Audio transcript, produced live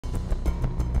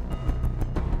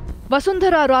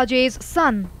Vasundhara Raje's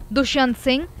son, Dushyant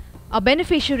Singh, a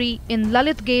beneficiary in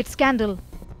Lalitgate scandal.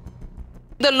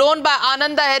 The loan by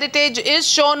Ananda Heritage is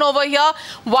shown over here.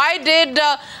 Why did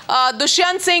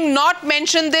Dushyant Singh not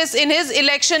mention this in his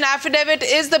election affidavit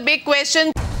is the big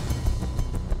question.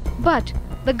 But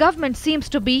the government seems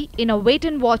to be in a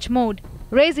wait-and-watch mode,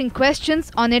 raising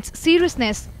questions on its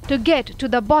seriousness to get to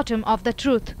the bottom of the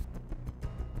truth.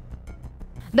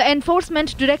 The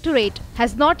Enforcement Directorate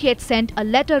has not yet sent a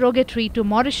letter rogatory to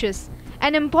Mauritius,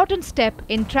 an important step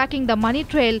in tracking the money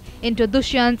trail into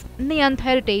Dushyant's Niyant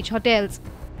Heritage hotels.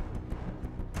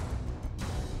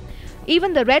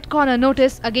 Even the red corner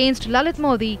notice against Lalit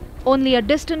Modi only a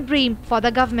distant dream for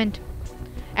the government.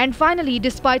 And finally,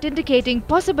 despite indicating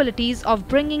possibilities of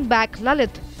bringing back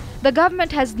Lalit, the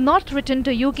government has not written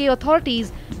to UK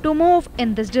authorities to move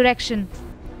in this direction.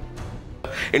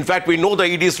 In fact, we know the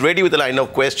ED is ready with the line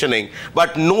of questioning,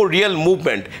 but no real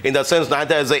movement in the sense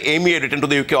neither has the MEA written to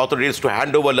the UK authorities to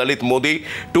hand over Lalit Modi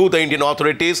to the Indian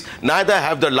authorities, neither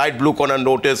have the light blue corner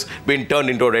notice been turned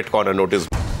into a red corner notice.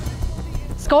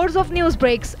 Scores of news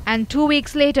breaks, and 2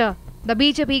 weeks later, the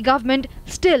BJP government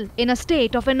still in a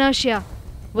state of inertia,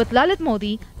 with Lalit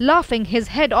Modi laughing his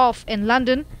head off in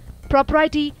London,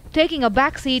 propriety taking a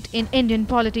backseat in Indian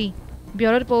polity.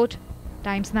 Bureau Report,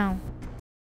 Times Now.